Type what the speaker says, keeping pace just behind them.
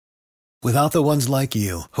Without the ones like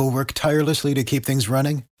you, who work tirelessly to keep things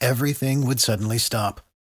running, everything would suddenly stop.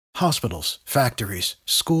 Hospitals, factories,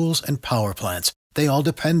 schools, and power plants, they all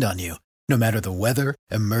depend on you. No matter the weather,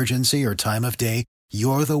 emergency, or time of day,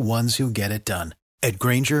 you're the ones who get it done. At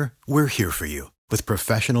Grainger, we're here for you with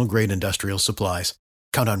professional-grade industrial supplies.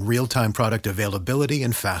 Count on real-time product availability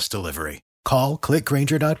and fast delivery. Call,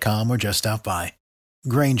 clickgrainger.com, or just stop by.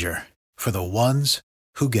 Grainger, for the ones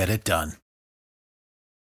who get it done.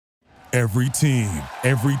 Every team,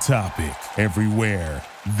 every topic, everywhere.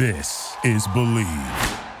 This is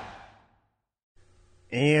Believe.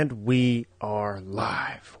 And we are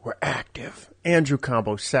live. We're active. Andrew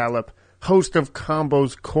Combo Salop, host of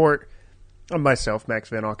Combo's Court. And myself, Max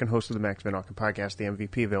Van Auken, host of the Max Van Auken podcast, the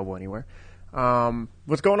MVP, available anywhere.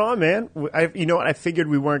 What's going on, man? You know what? I figured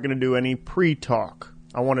we weren't going to do any pre-talk.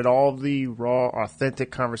 I wanted all of the raw,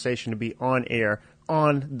 authentic conversation to be on air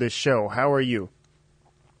on the show. How are you?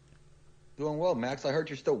 Doing well, Max. I heard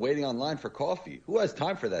you're still waiting online for coffee. Who has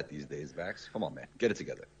time for that these days, Max? Come on, man. Get it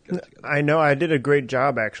together. I know. I did a great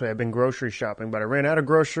job, actually. I've been grocery shopping, but I ran out of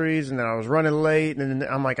groceries, and then I was running late, and then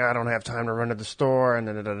I'm like, I don't have time to run to the store, and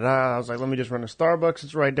then I was like, let me just run to Starbucks.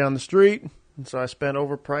 It's right down the street. And so I spent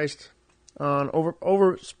overspent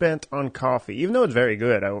on coffee. Even though it's very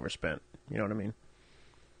good, I overspent. You know what I mean?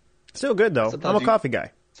 Still good, though. I'm a coffee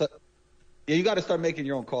guy. Yeah, you got to start making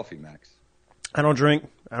your own coffee, Max. I don't drink.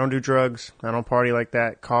 I don't do drugs. I don't party like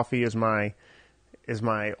that. Coffee is my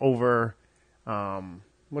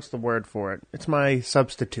what's the word for it? It's my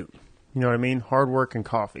substitute. You know what I mean? Hard work and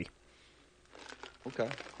coffee. Okay.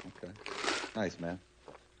 Nice, man.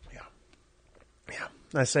 Yeah.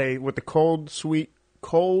 I say with the cold sweet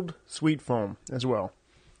foam as well.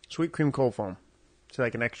 Sweet cream cold foam. It's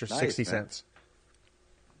like an extra 60 cents.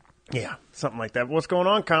 Yeah, something like that. What's going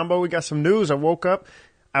on, Combo? We got some news. I woke up.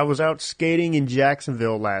 I was out skating in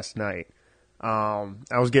Jacksonville last night. I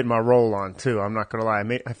was getting my roll on, too. I'm not going to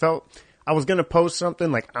lie. I felt I was going to post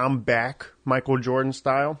something like I'm back, Michael Jordan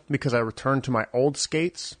style, because I returned to my old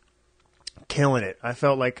skates. Killing it. I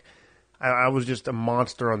felt like I was just a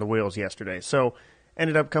monster on the wheels yesterday. So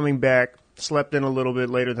ended up coming back, slept in a little bit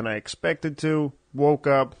later than I expected to, woke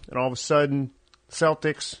up, and all of a sudden,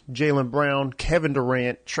 Celtics, Jaylen Brown, Kevin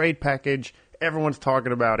Durant, trade package, everyone's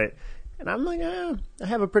talking about it. And I'm like, I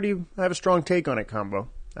have a strong take on it, Combo.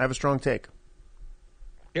 I have a strong take.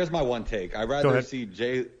 Here's my one take. I'd rather see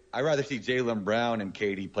Jaylen Brown and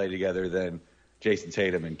KD play together than Jason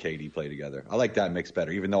Tatum and KD play together. I like that mix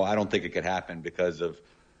better, even though I don't think it could happen because of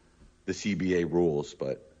the CBA rules.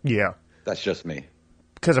 But yeah, that's just me.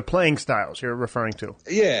 Because of playing styles you're referring to.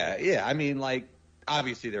 Yeah. I mean, like,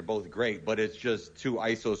 obviously they're both great, but it's just two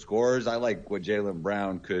ISO scorers. I like how Jaylen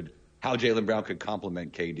Brown could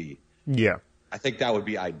complement KD. Yeah. I think that would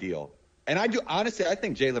be ideal. And I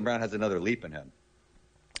think Jaylen Brown has another leap in him.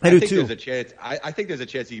 I do think too. There's a chance. I think there's a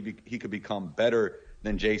chance he could become better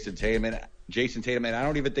than Jason Tatum, and I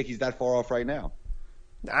don't even think he's that far off right now.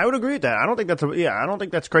 I would agree with that. I don't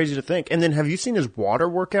think that's crazy to think. And then have you seen his water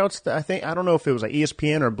workouts? I don't know if it was like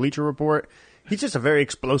ESPN or Bleacher Report. He's just a very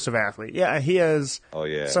explosive athlete. Yeah, he has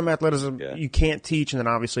some athleticism you can't teach, and then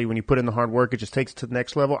obviously when you put in the hard work, it just takes it to the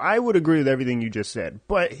next level. I would agree with everything you just said,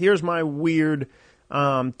 but here's my weird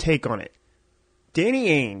take on it. Danny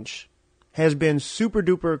Ainge has been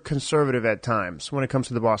super-duper conservative at times when it comes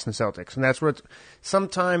to the Boston Celtics, and that's where it's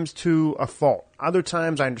sometimes to a fault. Other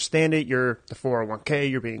times, I understand it. You're the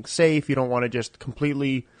 401k, you're being safe, you don't want to just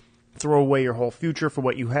completely throw away your whole future for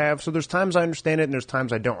what you have. So there's times I understand it and there's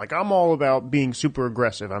times I don't. Like, I'm all about being super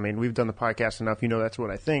aggressive. I mean, we've done the podcast enough. You know that's what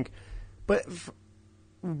I think. But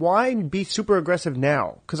why be super aggressive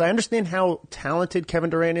now? Because I understand how talented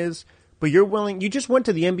Kevin Durant is, but you just went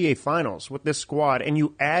to the NBA Finals with this squad and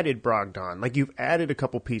you added Brogdon. Like, you've added a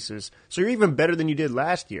couple pieces. So you're even better than you did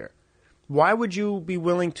last year. Why would you be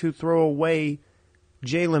willing to throw away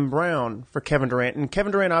Jaylen Brown for Kevin Durant? And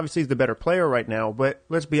Kevin Durant obviously is the better player right now, but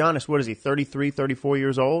let's be honest, what is he, 33, 34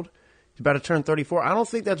 years old? He's about to turn 34. I don't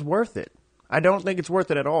think that's worth it. I don't think it's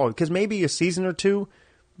worth it at all, because maybe a season or two,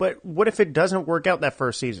 but what if it doesn't work out that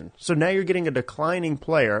first season? So now you're getting a declining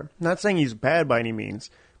player. Not saying he's bad by any means,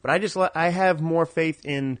 but I have more faith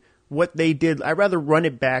in what they did. I'd rather run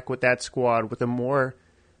it back with that squad with a more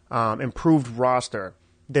improved roster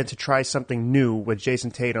than to try something new with Jason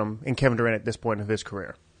Tatum and Kevin Durant at this point of his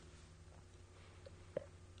career.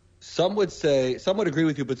 Some would agree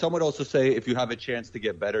with you, but some would also say if you have a chance to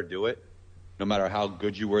get better, do it, no matter how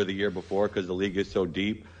good you were the year before, because the league is so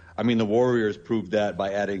deep. I mean, the Warriors proved that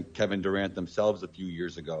by adding Kevin Durant themselves a few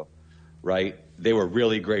years ago, right? They were a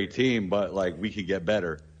really great team, but, like, we could get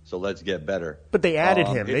better, so let's get better. But they added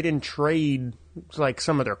him. They didn't trade like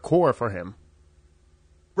some of their core for him.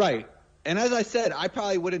 Right. And as I said, I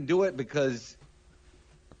probably wouldn't do it because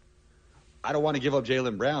I don't want to give up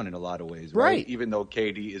Jaylen Brown in a lot of ways, right? Even though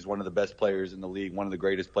KD is one of the best players in the league, one of the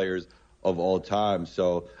greatest players of all time.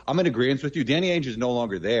 So I'm in agreement with you. Danny Ainge is no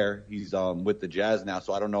longer there. He's with the Jazz now,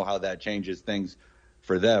 so I don't know how that changes things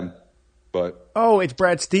for them. But it's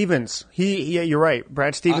Brad Stevens. Yeah, you're right.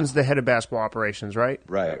 Brad Stevens, the head of basketball operations, right?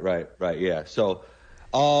 Right. Yeah. So,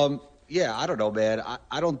 yeah, I don't know, man.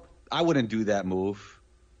 I wouldn't do that move.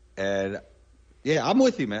 And yeah, I'm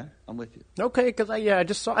with you, man. I'm with you. Okay, because I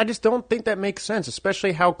just don't think that makes sense,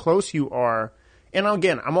 especially how close you are. And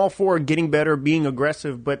again, I'm all for getting better, being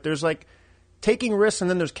aggressive, but there's like taking risks, and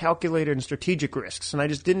then there's calculated and strategic risks. And I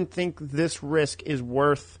just didn't think this risk is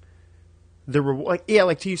worth the reward.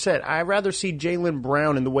 Like you said, I'd rather see Jaylen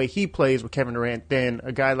Brown in the way he plays with Kevin Durant than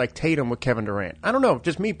a guy like Tatum with Kevin Durant. I don't know,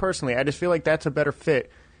 just me personally. I just feel like that's a better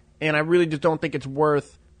fit, and I really just don't think it's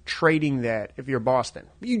worth trading that if you're Boston.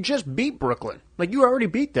 You just beat Brooklyn. Like, you already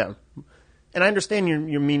beat them. And I understand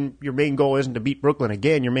your main goal isn't to beat Brooklyn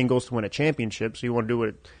again. Your main goal is to win a championship, so you want to do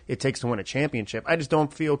what it takes to win a championship. I just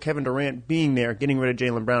don't feel Kevin Durant being there, getting rid of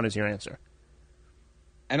Jaylen Brown is your answer.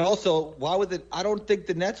 And also, why would it? I don't think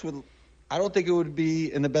it would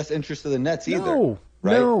be in the best interest of the Nets either.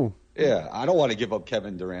 No. Yeah, I don't want to give up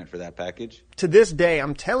Kevin Durant for that package. To this day,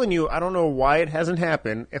 I'm telling you, I don't know why it hasn't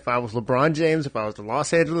happened. If I was LeBron James, if I was the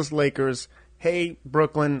Los Angeles Lakers, hey,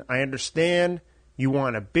 Brooklyn, I understand you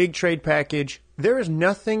want a big trade package. There is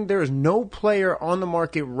no player on the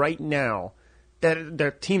market right now that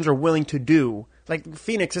their teams are willing to do. Like,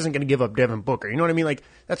 Phoenix isn't going to give up Devin Booker. You know what I mean? Like,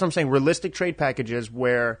 that's what I'm saying. Realistic trade packages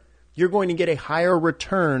where you're going to get a higher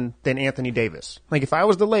return than Anthony Davis. Like, if I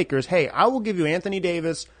was the Lakers, hey, I will give you Anthony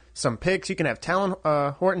Davis, some picks. You can have Talon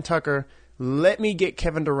Horton Tucker. Let me get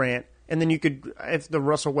Kevin Durant. And then you could, if the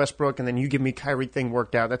Russell Westbrook, and then you give me Kyrie thing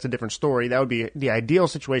worked out, that's a different story. That would be the ideal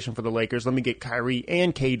situation for the Lakers. Let me get Kyrie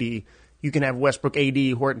and KD. You can have Westbrook, AD,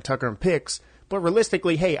 Horton Tucker, and picks. But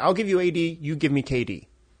realistically, hey, I'll give you AD, you give me KD.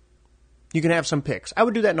 You can have some picks. I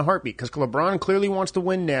would do that in a heartbeat because LeBron clearly wants to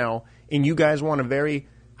win now, and you guys want a very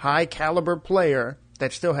high-caliber player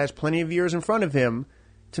that still has plenty of years in front of him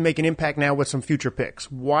to make an impact now with some future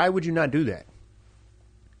picks. Why would you not do that?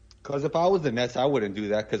 Because if I was the Nets, I wouldn't do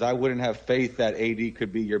that because I wouldn't have faith that AD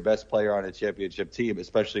could be your best player on a championship team,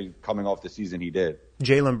 especially coming off the season he did.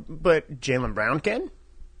 But Jaylen Brown can?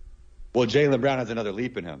 Well, Jaylen Brown has another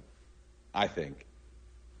leap in him, I think.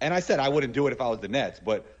 And I said I wouldn't do it if I was the Nets,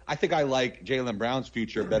 but I think I like Jaylen Brown's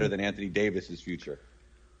future better than Anthony Davis's future.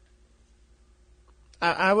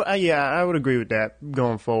 I would agree with that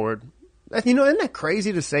going forward. You know, isn't that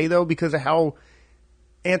crazy to say, though, because of how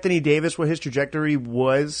Anthony Davis, what his trajectory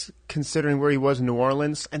was, considering where he was in New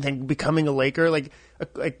Orleans, and then becoming a Laker? Like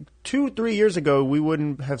 2-3 years ago, we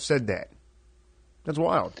wouldn't have said that. That's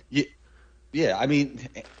wild. Yeah, I mean,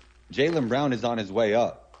 Jaylen Brown is on his way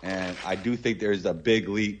up, and I do think there's a big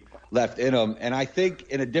leap left in him. And I think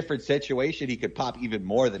in a different situation, he could pop even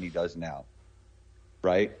more than he does now,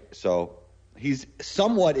 right? So he's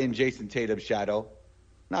somewhat in Jason Tatum's shadow.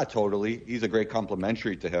 Not totally. He's a great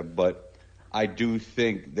complementary to him, but I do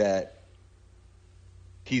think that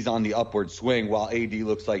he's on the upward swing while AD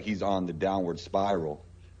looks like he's on the downward spiral.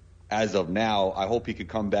 As of now, I hope he could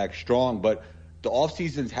come back strong, but the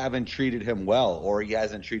off-seasons haven't treated him well, or he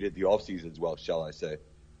hasn't treated the off-seasons well, shall I say.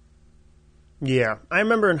 Yeah. I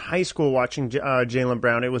remember in high school watching Jaylen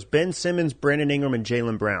Brown. It was Ben Simmons, Brandon Ingram, and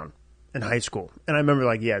Jaylen Brown in high school. And I remember,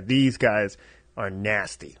 like, yeah, these guys are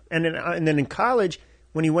nasty. And then in college,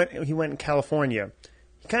 when he went in California,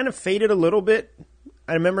 he kind of faded a little bit.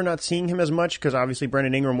 I remember not seeing him as much because obviously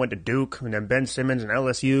Brandon Ingram went to Duke and then Ben Simmons and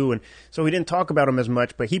LSU, and so we didn't talk about him as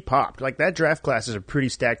much, but he popped. Like, that draft class is a pretty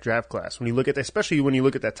stacked draft class when you look at that, especially when you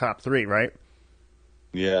look at that top three, right?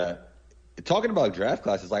 Yeah. Talking about draft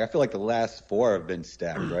classes, like, I feel like the last four have been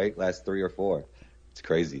stacked, right? Last 3 or 4. It's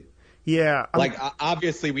crazy. Yeah. Like,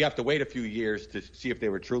 obviously we have to wait a few years to see if they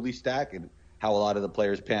were truly stacked and how a lot of the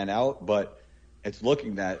players pan out, but it's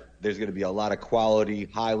looking that there's going to be a lot of quality,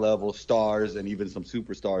 high-level stars and even some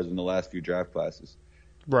superstars in the last few draft classes.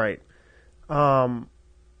 Right.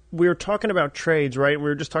 We were talking about trades, right? We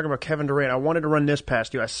were just talking about Kevin Durant. I wanted to run this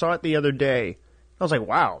past you. I saw it the other day. I was like,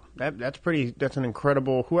 wow, that's an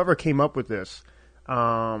incredible, whoever came up with this.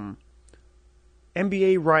 NBA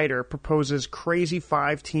writer proposes crazy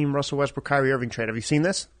 5-team Russell Westbrook Kyrie Irving trade. Have you seen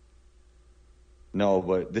this? No,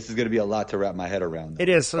 but this is going to be a lot to wrap my head around. It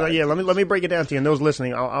is. So, yeah, let me break it down to you. And those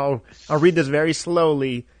listening, I'll read this very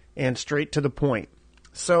slowly and straight to the point.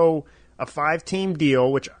 So, a 5-team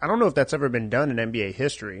deal, which I don't know if that's ever been done in NBA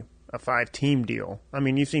history. a 5-team deal. I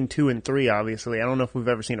mean, you've seen 2 and 3, obviously. I don't know if we've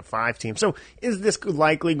ever seen a 5-team. So is this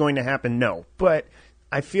likely going to happen? No. But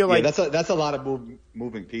I feel like that's a lot of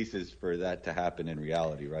moving pieces for that to happen in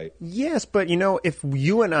reality, right? Yes, but if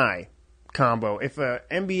you and I combo, if a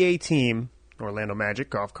NBA team, Orlando Magic,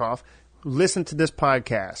 cough, listened to this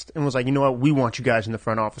podcast and was like, you know what, we want you guys in the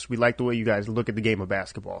front office. We like the way you guys look at the game of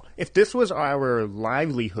basketball. If this was our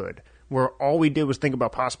livelihood, where all we did was think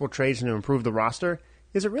about possible trades to improve the roster,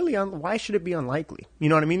 is it really why should it be unlikely? You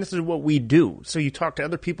know what I mean? This is what we do. So you talk to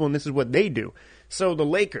other people and this is what they do. So the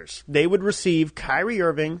Lakers, they would receive Kyrie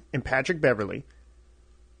Irving and Patrick Beverley.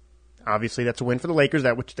 Obviously, that's a win for the Lakers.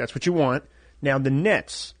 That's what you want. Now, the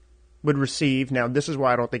Nets would receive, now this is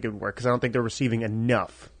why I don't think it would work, because I don't think they're receiving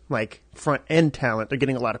enough front-end talent. They're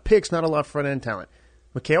getting a lot of picks, not a lot of front-end talent.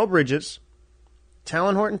 Mikal Bridges,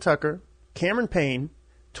 Talon Horton-Tucker, Cameron Payne,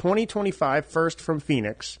 2025 first from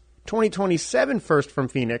Phoenix, 2027 first from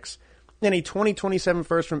Phoenix, and a 2027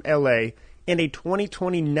 first from LA, and a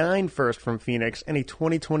 2029 first from Phoenix, and a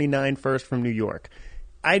 2029 first from New York.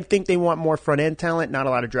 I think they want more front-end talent, not a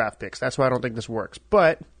lot of draft picks. That's why I don't think this works.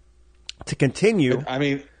 But to continue... I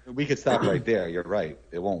mean, we could stop right there. You're right.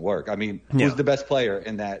 It won't work. I mean, who's the best player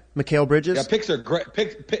in that? Mikal Bridges? Yeah, picks are great.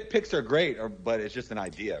 Picks are great, but it's just an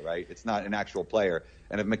idea, right? It's not an actual player.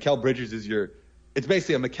 And if Mikal Bridges is it's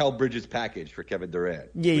basically a Mikal Bridges package for Kevin Durant.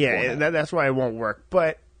 Yeah, that's why it won't work.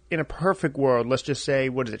 But in a perfect world, let's just say,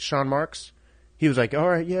 what is it, Sean Marks? He was like, all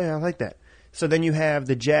right, yeah, I like that. So then you have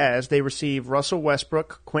the Jazz. They receive Russell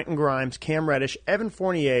Westbrook, Quentin Grimes, Cam Reddish, Evan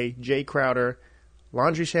Fournier, Jay Crowder,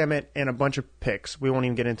 Landry Shamet, and a bunch of picks. We won't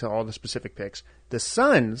even get into all the specific picks. The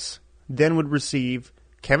Suns then would receive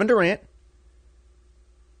Kevin Durant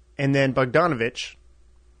and then Bogdanovich.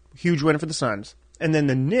 Huge win for the Suns. And then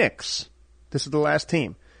the Knicks, this is the last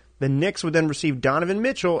team. The Knicks would then receive Donovan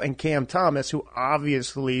Mitchell and Cam Thomas, who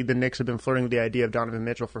obviously the Knicks have been flirting with the idea of Donovan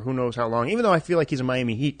Mitchell for who knows how long, even though I feel like he's a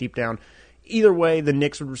Miami Heat deep down. Either way, the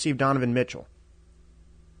Knicks would receive Donovan Mitchell.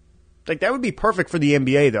 That would be perfect for the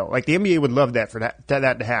NBA, though. The NBA would love that for that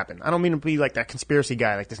to happen. I don't mean to be like that conspiracy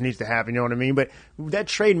guy, this needs to happen, you know what I mean? But that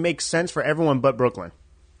trade makes sense for everyone but Brooklyn.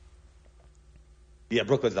 Yeah,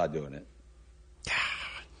 Brooklyn's not doing it.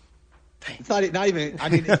 It's not even. I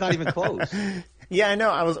mean, it's not even close. Yeah, I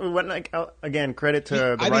know. Again, credit to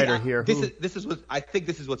the writer here. This is what I think.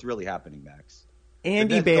 This is what's really happening, Max.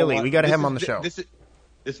 Andy Bailey, we got to have him on the show. This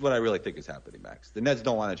is what I really think is happening, Max. The Nets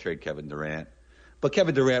don't want to trade Kevin Durant, but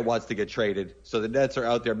Kevin Durant wants to get traded. So the Nets are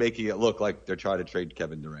out there making it look like they're trying to trade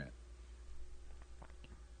Kevin Durant.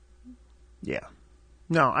 Yeah.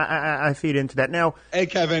 No, I feed into that now. Hey,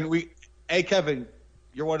 Kevin,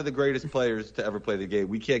 you're one of the greatest players to ever play the game.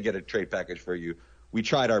 We can't get a trade package for you. We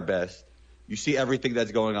tried our best. You see everything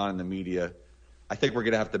that's going on in the media. I think we're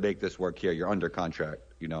going to have to make this work here. You're under contract,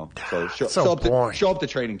 So show up to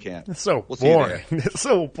training camp. It's so boring. It's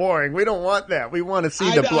so boring. We don't want that. We want to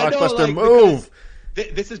see the blockbuster move.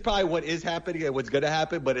 This is probably what is happening and what's going to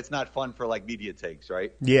happen, but it's not fun for media takes,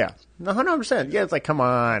 right? Yeah, 100%. Yeah, it's come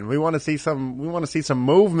on. We want to see some. We want to see some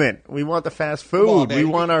movement. We want the fast food. We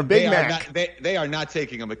want our Big Mac. They are not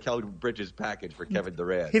taking a Mikal Bridges package for Kevin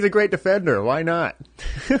Durant. He's a great defender. Why not?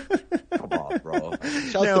 Come on, bro.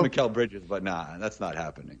 Shout out to Mikal Bridges, but that's not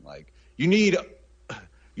happening. You need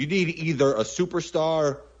either a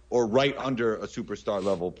superstar or right under a superstar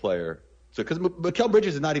level player. So because Mikal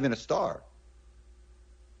Bridges is not even a star.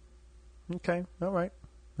 Okay, all right.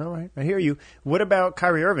 I hear you. What about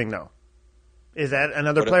Kyrie Irving, though? Is that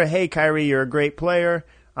another player? Hey, Kyrie, you're a great player,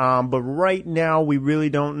 but right now we really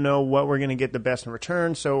don't know what we're going to get the best in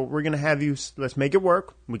return, so we're going to have you – let's make it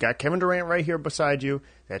work. We got Kevin Durant right here beside you.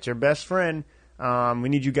 That's your best friend. We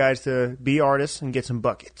need you guys to be artists and get some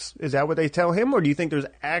buckets. Is that what they tell him, or do you think there's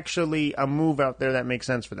actually a move out there that makes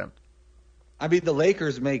sense for them? I mean, the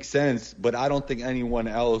Lakers make sense, but I don't think anyone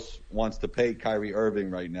else wants to pay Kyrie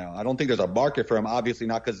Irving right now. I don't think there's a market for him, obviously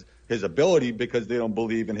not because his ability, because they don't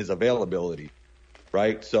believe in his availability,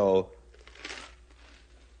 right? So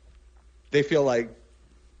they feel I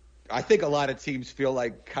think a lot of teams feel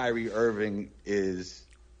like Kyrie Irving is,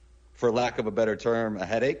 for lack of a better term, a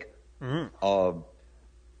headache. Mm-hmm.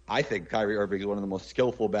 I think Kyrie Irving is one of the most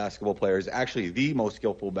skillful basketball players, actually the most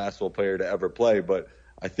skillful basketball player to ever play, but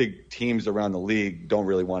I think teams around the league don't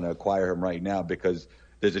really want to acquire him right now because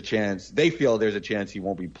they feel there's a chance he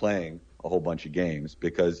won't be playing a whole bunch of games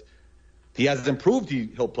because he hasn't proved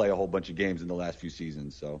he'll play a whole bunch of games in the last few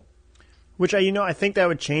seasons. So, which I think that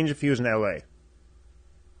would change if he was in LA.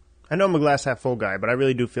 I know I'm a glass half full guy, but I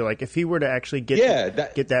really do feel like if he were to actually get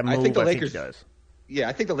that move, I think he does. Yeah,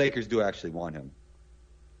 I think the Lakers do actually want him.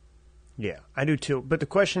 Yeah, I do too. But the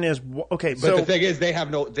question is, okay. But the thing is,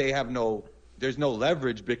 there's no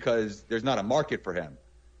leverage because there's not a market for him.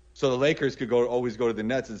 So the Lakers could always go to the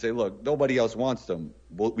Nets and say, look, nobody else wants them.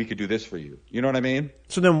 We could do this for you. You know what I mean?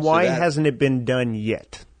 So then why hasn't it been done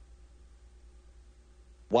yet?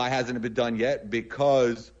 Why hasn't it been done yet?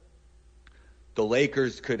 Because the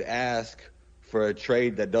Lakers could ask for a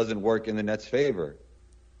trade that doesn't work in the Nets' favor,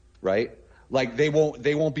 right? Like they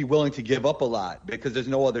won't be willing to give up a lot because there's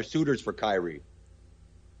no other suitors for Kyrie.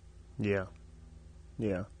 Yeah.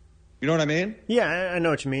 Yeah. You know what I mean? Yeah, I know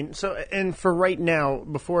what you mean. So, and for right now,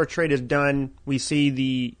 before a trade is done, we see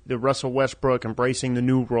the Russell Westbrook embracing the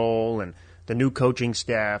new role and the new coaching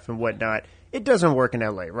staff and whatnot. It doesn't work in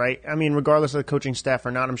LA, right? I mean, regardless of the coaching staff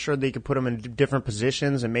or not, I'm sure they could put him in different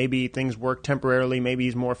positions and maybe things work temporarily. Maybe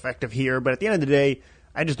he's more effective here. But at the end of the day,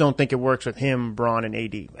 I just don't think it works with him, Bron, and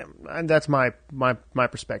AD. And that's my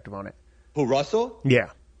perspective on it. Who, Russell? Yeah.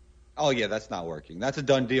 Oh, yeah, that's not working. That's a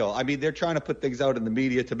done deal. I mean, they're trying to put things out in the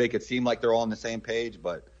media to make it seem like they're all on the same page,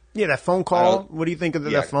 but... Yeah, that phone call. What do you think of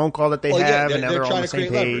that phone call that they have, and now they're all on the same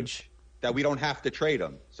page? That we don't have to trade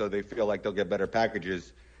them, so they feel like they'll get better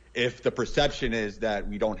packages if the perception is that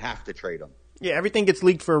we don't have to trade them. Yeah, everything gets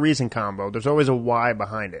leaked for a reason, Combo. There's always a why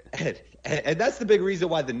behind it. And that's the big reason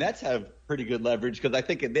why the Nets have pretty good leverage, because I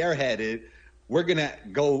think in their head, we're going to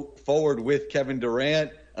go forward with Kevin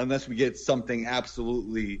Durant unless we get something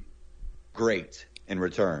absolutely great in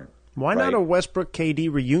return. Why not a Westbrook KD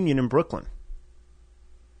reunion in Brooklyn?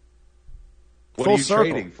 What are you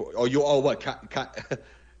trading for?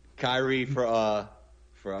 Kyrie for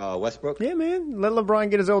Westbrook? Yeah, man. Let LeBron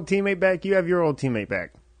get his old teammate back. You have your old teammate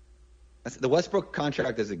back. The Westbrook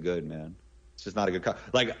contract isn't good, man. It's just not a good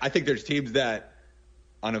contract. I think there's teams that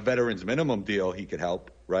on a veterans minimum deal he could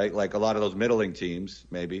help, right? Like a lot of those middling teams,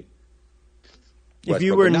 maybe. If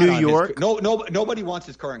you were in New York, nobody wants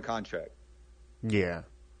his current contract. Yeah,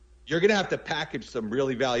 you're gonna have to package some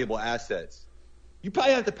really valuable assets. You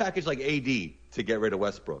probably have to package like AD to get rid of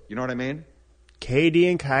Westbrook. You know what I mean? KD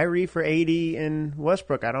and Kyrie for AD and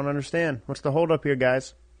Westbrook. I don't understand. What's the holdup here,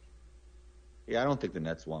 guys? Yeah, I don't think the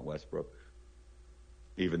Nets want Westbrook,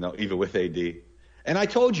 even with AD. And I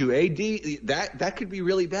told you, AD that could be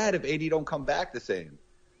really bad if AD don't come back the same,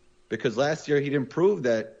 because last year he did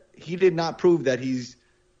not prove that he's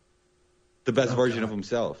the best version of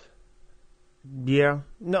himself. Yeah,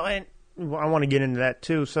 no, and I want to get into that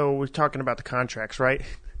too. So we're talking about the contracts, right?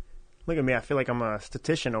 Look at me, I feel like I'm a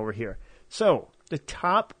statistician over here. So the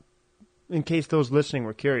top, in case those listening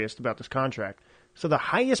were curious about this contract. So the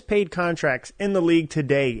highest paid contracts in the league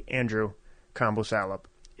today, Andrew Combo Salop,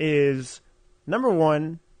 is number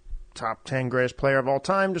one, top 10 greatest player of all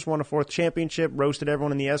time, just won a 4th championship, roasted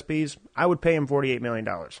everyone in the ESPYs. I would pay him $48 million.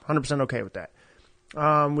 100% okay with that.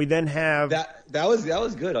 We then have that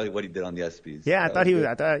was good what he did on the ESPYs. Yeah, I thought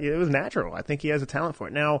it was natural. I think he has a talent for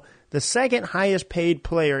it. Now, the second highest paid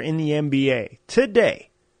player in the NBA today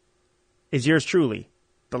is yours truly,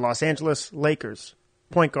 the Los Angeles Lakers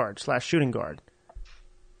point guard / shooting guard,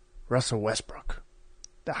 Russell Westbrook.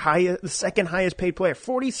 The second highest paid player.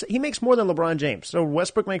 He makes more than LeBron James. So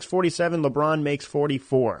Westbrook makes 47, LeBron makes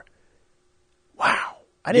 44. Wow.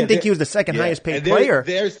 I didn't think he was the second highest paid player.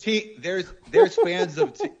 There's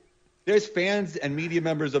fans and media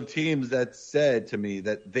members of teams that said to me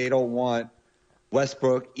that they don't want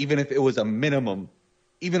Westbrook, even if it was a minimum,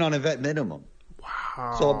 even on a vet minimum.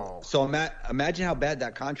 Wow. So imagine how bad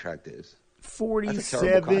that contract is.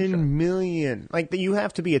 $47 million. Like, you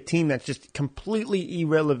have to be a team that's just completely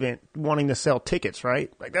irrelevant wanting to sell tickets,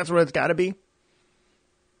 right? Like, that's what it's got to be.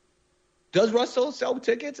 Does Russell sell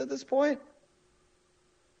tickets at this point?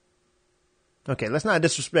 Okay, let's not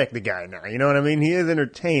disrespect the guy now. You know what I mean? He is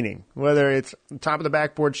entertaining. Whether it's top of the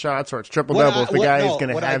backboard shots or it's triple doubles, the guy is going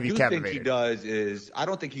to have you captivated. What I do think he does is, I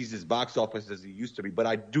don't think he's as box office as he used to be, but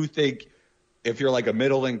I do think if you're like a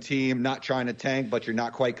middling team, not trying to tank, but you're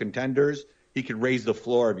not quite contenders, he could raise the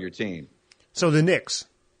floor of your team. So the Knicks.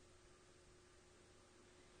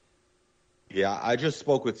 Yeah, I just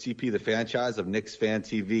spoke with CP, the franchise of Knicks Fan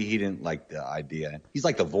TV. He didn't like the idea. He's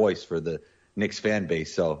like the voice for the Knicks fan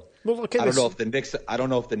base, so I don't know if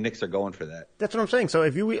the Knicks are going for that. That's what I'm saying. So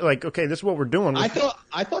if you this is what we're doing. I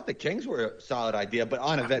thought the Kings were a solid idea, but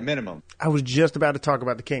on a vet minimum. I was just about to talk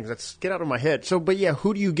about the Kings. Let's get out of my head. So, but yeah,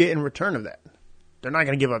 who do you get in return of that? They're not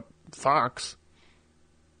going to give up Fox.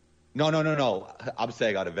 No. I'm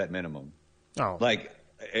saying on a vet minimum. Oh,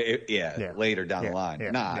 later down the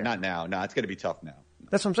line. Not now. No, it's going to be tough now.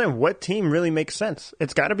 That's what I'm saying. What team really makes sense?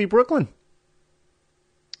 It's got to be Brooklyn.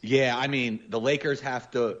 Yeah, I mean, the Lakers have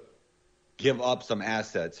to give up some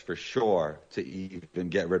assets for sure to even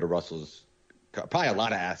get rid of Russell's – probably a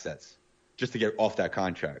lot of assets just to get off that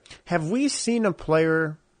contract. Have we seen a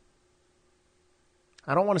player,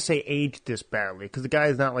 I don't want to say aged this badly, because the guy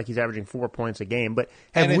is not like he's averaging 4 points a game, but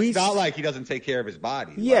it's not like he doesn't take care of his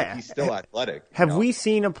body. Yeah. Like, he's still athletic. Have we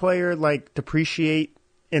seen a player like depreciate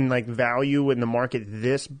in like value in the market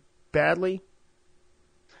this badly?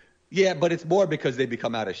 Yeah, but it's more because they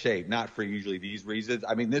become out of shape, not for usually these reasons.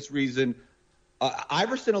 I mean, this reason,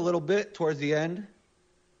 Iverson a little bit towards the end,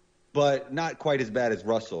 but not quite as bad as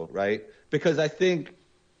Russell, right? Because I think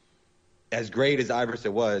as great as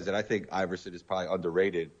Iverson was, and I think Iverson is probably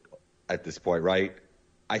underrated at this point, right?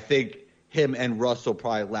 I think him and Russell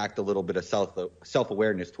probably lacked a little bit of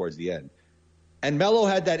self-awareness towards the end. And Melo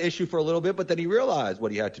had that issue for a little bit, but then he realized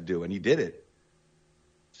what he had to do, and he did it.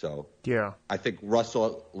 So yeah, I think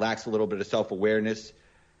Russell lacks a little bit of self-awareness.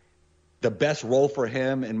 The best role for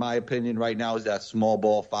him, in my opinion, right now is that small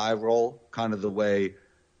ball 5 role, kind of the way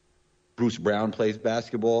Bruce Brown plays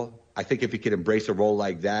basketball. I think if he could embrace a role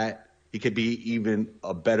like that, he could be even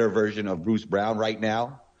a better version of Bruce Brown right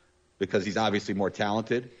now because he's obviously more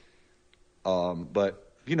talented.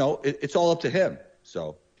 But, it's all up to him.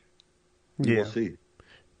 So we'll see.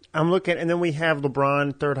 I'm looking, and then we have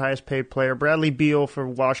LeBron, third highest paid player. Bradley Beal for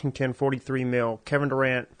Washington, $43 million. Kevin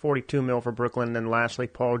Durant, $42 million for Brooklyn. And then lastly,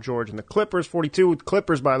 Paul George and the Clippers, $42 million.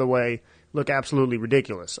 Clippers, by the way, look absolutely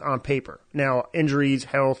ridiculous on paper. Now, injuries,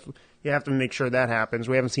 health, you have to make sure that happens.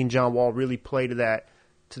 We haven't seen John Wall really play to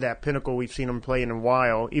that pinnacle we've seen him play in a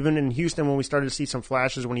while. Even in Houston, when we started to see some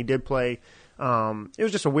flashes when he did play, it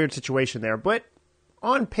was just a weird situation there. But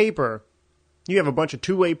on paper, you have a bunch of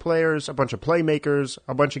two-way players, a bunch of playmakers,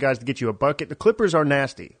 a bunch of guys to get you a bucket. The Clippers are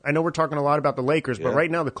nasty. I know we're talking a lot about the Lakers, but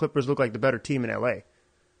right now the Clippers look like the better team in L.A.,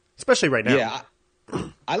 especially right now. Yeah,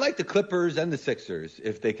 I like the Clippers and the Sixers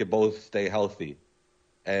if they could both stay healthy.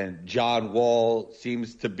 And John Wall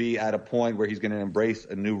seems to be at a point where he's going to embrace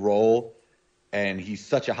a new role, and he's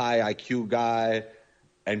such a high IQ guy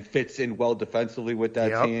and fits in well defensively with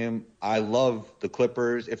that team. I love the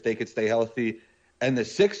Clippers if they could stay healthy. And the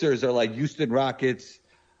Sixers are like Houston Rockets,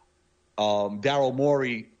 Daryl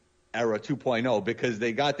Morey era 2.0 because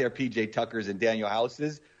they got their P.J. Tuckers and Daniel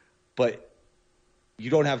Houses, but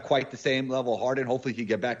you don't have quite the same level of Harden. Hopefully he can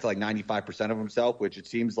get back to like 95% of himself, which it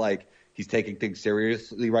seems like he's taking things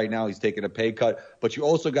seriously right now. He's taking a pay cut. But you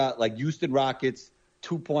also got like Houston Rockets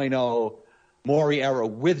 2.0, Morey era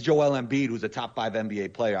with Joel Embiid, who's a top 5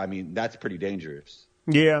 NBA player. I mean, that's pretty dangerous.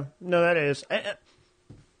 Yeah, no, that is.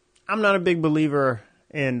 I'm not a big believer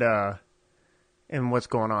in what's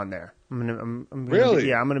going on there. I'm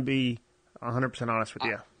going to be 100% honest with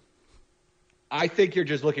you. I think you're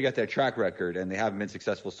just looking at their track record, and they haven't been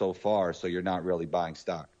successful so far, so you're not really buying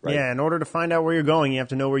stock, right? Yeah, in order to find out where you're going, you have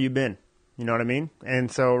to know where you've been. You know what I mean? And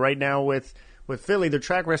so right now with Philly, their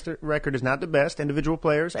track record is not the best. Individual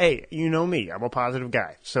players, hey, you know me. I'm a positive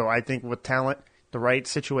guy. So I think with talent, the right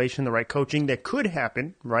situation, the right coaching, that could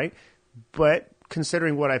happen, right? But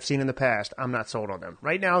considering what I've seen in the past, I'm not sold on them.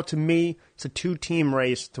 Right now, to me, it's a 2-team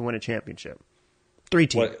race to win a championship.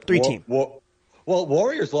 3-team. Well,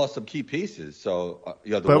 Warriors lost some key pieces, so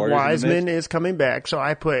the but Warriors Wiseman is coming back, so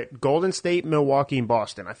I put Golden State, Milwaukee, and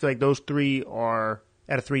Boston. I feel like those 3 are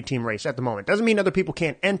at a 3-team race at the moment. Doesn't mean other people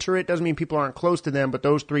can't enter it. Doesn't mean people aren't close to them, but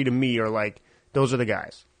those 3 to me are like, those are the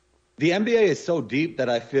guys. The NBA is so deep that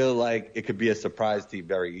I feel like it could be a surprise team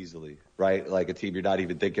very easily, right? Like a team you're not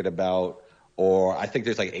even thinking about. Or I think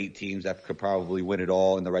there's like 8 teams that could probably win it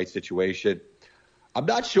all in the right situation. I'm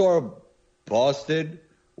not sure Boston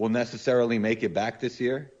will necessarily make it back this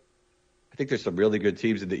year. I think there's some really good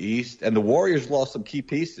teams in the East. And the Warriors lost some key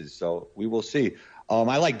pieces, so we will see.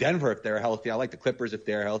 I like Denver if they're healthy. I like the Clippers if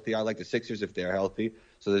they're healthy. I like the Sixers if they're healthy.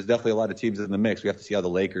 So there's definitely a lot of teams in the mix. We have to see how the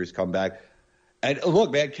Lakers come back. And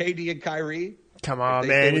look, man, KD and Kyrie. Come on,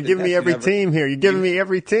 man. You're giving me every team here. You're giving me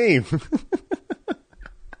every team.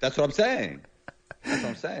 That's what I'm saying. That's what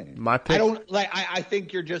I'm saying. My pick. I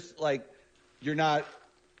think you're just like you're not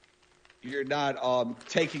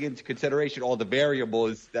taking into consideration all the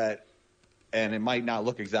variables and it might not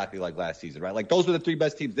look exactly like last season, right? Like those were the 3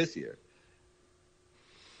 best teams this year.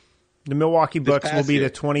 The Milwaukee Bucks will be the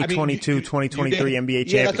 2022-2023 NBA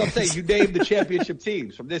champions. Yeah, that's what I'm saying. You named the championship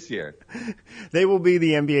teams from this year. They will be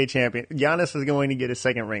the NBA champion. Giannis is going to get his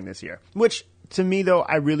 2nd ring this year, which to me, though,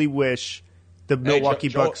 I really wish the Milwaukee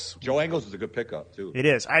Bucks. Joe Ingles is a good pickup, too. It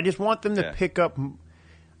is. I just want them to pick up.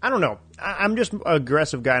 I don't know. I'm just an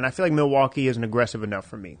aggressive guy, and I feel like Milwaukee isn't aggressive enough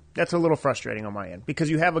for me. That's a little frustrating on my end because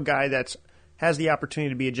you have a guy that has the opportunity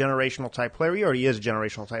to be a generational type player. He already is a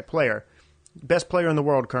generational type player. Best player in the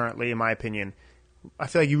world currently, in my opinion. I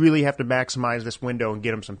feel like you really have to maximize this window and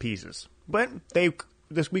get him some pieces. But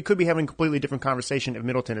we could be having a completely different conversation if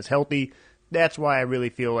Middleton is healthy. That's why I really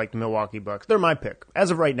feel like the Milwaukee Bucks, they're my pick,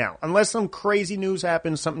 as of right now. Unless some crazy news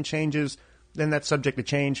happens, something changes, then that's subject to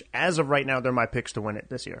change. As of right now, they're my picks to win it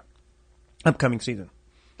this year. Upcoming season.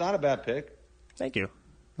 Not a bad pick. Thank you.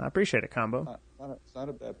 I appreciate it, Combo. It's not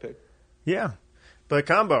a bad pick. Yeah. But,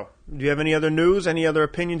 Combo, do you have any other news, any other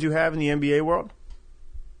opinions you have in the NBA world?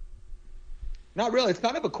 Not really. It's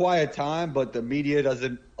kind of a quiet time, but the media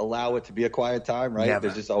doesn't allow it to be a quiet time, right?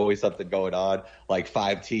 There's just always something going on, like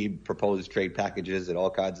 5-team proposed trade packages and all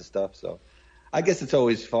kinds of stuff. So I guess it's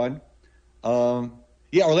always fun.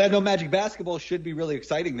 Orlando Magic basketball should be really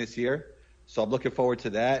exciting this year. So I'm looking forward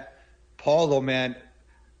to that. Paulo, man,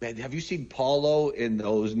 have you seen Paulo in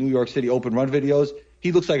those New York City open run videos?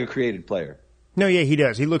 He looks like a created player. No, yeah, he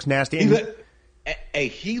does. He looks nasty.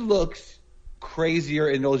 He looks crazier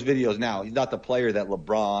in those videos now. He's not the player that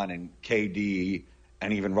LeBron and KD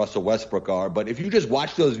and even Russell Westbrook are. But if you just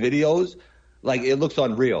watch those videos, like, it looks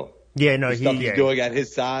unreal. Yeah, no, he's doing at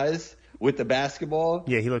his size with the basketball.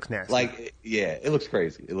 Yeah, he looks nasty. Like, yeah, it looks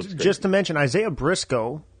crazy. Just to mention, Isaiah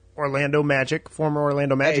Briscoe, Orlando Magic, former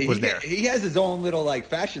Orlando Magic, was there. He has his own little, like,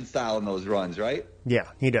 fashion style in those runs, right? Yeah,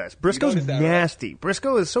 he does. Briscoe's nasty. Right?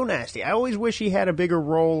 Briscoe is so nasty. I always wish he had a bigger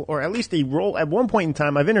role, or at least a role. At one point in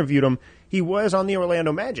time, I've interviewed him. He was on the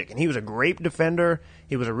Orlando Magic, and he was a great defender.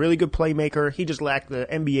 He was a really good playmaker. He just lacked the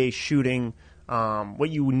NBA shooting, what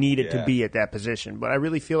you needed to be at that position. But I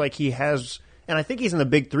really feel like he has, and I think he's in the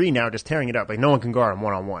big three now, just tearing it up. Like, no one can guard him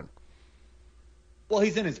one-on-one. Well,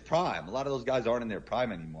 he's in his prime. A lot of those guys aren't in their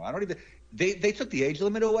prime anymore. They took the age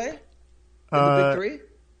limit away? The big three?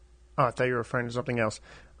 Oh, I thought you were referring to something else.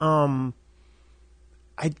 I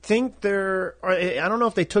think I don't know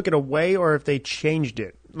if they took it away or if they changed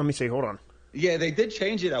it. Let me see. Hold on. Yeah, they did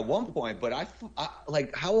change it at one point, but I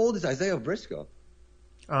like, how old is Isaiah Briscoe?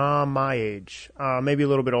 My age. Maybe a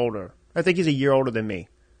little bit older. I think he's a year older than me.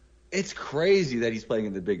 It's crazy that he's playing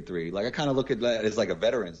in the big three. Like, I kind of look at that as like a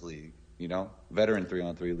veterans league, veteran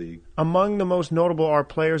 3-on-3 league. Among the most notable are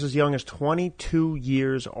players as young as 22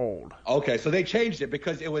 years old. Okay, so they changed it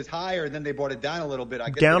because it was higher, and then they brought it down a little bit.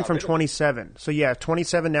 I guess down from 27. So, yeah,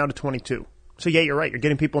 27 now to 22. So, yeah, you're right. You're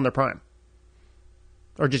getting people in their prime.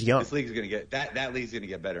 Or just young. This league's going to get that league's going to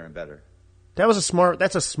get better and better. That's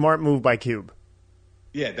a smart move by Cube.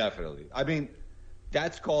 Yeah, definitely. I mean,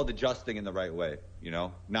 that's called adjusting in the right way,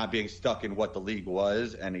 not being stuck in what the league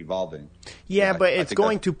was and evolving. Yeah, but it's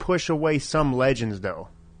going to push away some legends, though,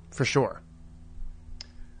 for sure.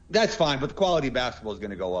 That's fine, but the quality of basketball is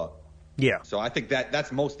going to go up. Yeah. So I think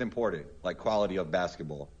that's most important, like quality of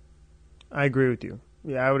basketball. I agree with you.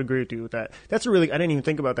 Yeah, I would agree with you with that. I didn't even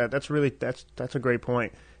think about that. That's a great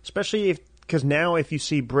point. Especially because now if you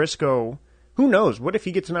see Briscoe, who knows? What if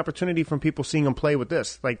he gets an opportunity from people seeing him play with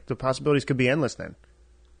this? Like, the possibilities could be endless then.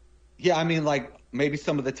 Yeah, I mean, like, maybe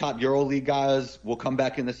some of the top EuroLeague guys will come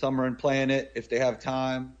back in the summer and play in it if they have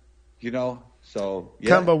time, So, yeah.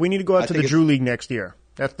 Combo, we need to go out to the Drew League next year.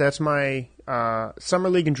 That's my Summer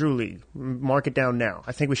League and Drew League. Mark it down now.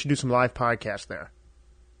 I think we should do some live podcasts there.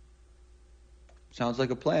 Sounds like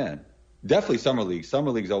a plan. Definitely Summer League.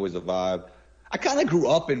 Summer League's always a vibe. I kind of grew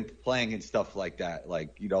up in playing in stuff like that.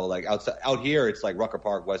 Like, like out here, it's like Rucker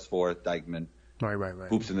Park, West Fourth, Dykeman. Right.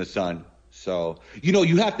 Hoops in the Sun. So,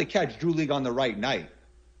 you have to catch Drew League on the right night.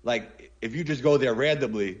 Like, if you just go there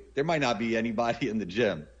randomly, there might not be anybody in the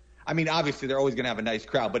gym. I mean, obviously, they're always going to have a nice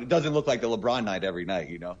crowd, but it doesn't look like the LeBron night every night,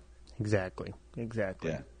 Exactly.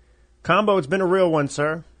 Yeah. Combo, it's been a real one,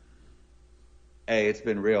 sir. Hey, it's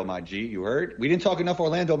been real, my G. You heard? We didn't talk enough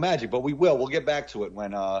Orlando Magic, but we will. We'll get back to it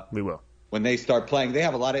when we will. When they start playing. They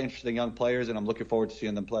have a lot of interesting young players, and I'm looking forward to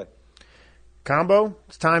seeing them play. Combo,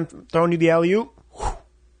 it's time throwing you the alley-oop.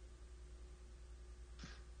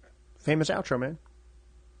 Famous outro, man.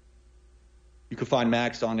 You can find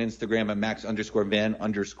Max on Instagram at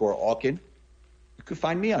Max_Van_Alkin. You can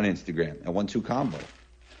find me on Instagram at 12combo.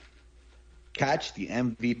 Catch the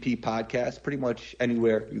MVP podcast pretty much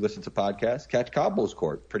anywhere you listen to podcasts. Catch Combo's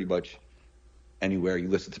Court pretty much anywhere you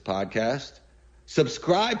listen to podcasts.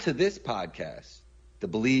 Subscribe to this podcast, the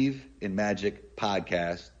Believe in Magic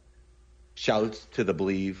podcast. Shouts to the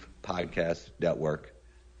Believe Podcast Network.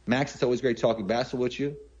 Max, it's always great talking basketball with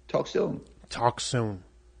you. Talk soon.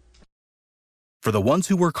 For the ones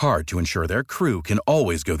who work hard to ensure their crew can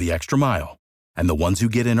always go the extra mile, and the ones who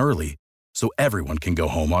get in early so everyone can go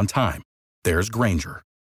home on time, there's Grainger,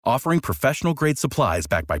 offering professional-grade supplies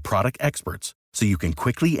backed by product experts so you can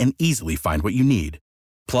quickly and easily find what you need.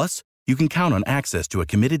 Plus, you can count on access to a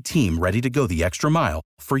committed team ready to go the extra mile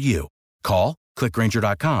for you. Call, click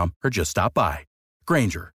Grainger.com, or just stop by.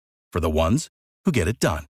 Grainger, for the ones who get it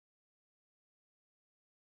done.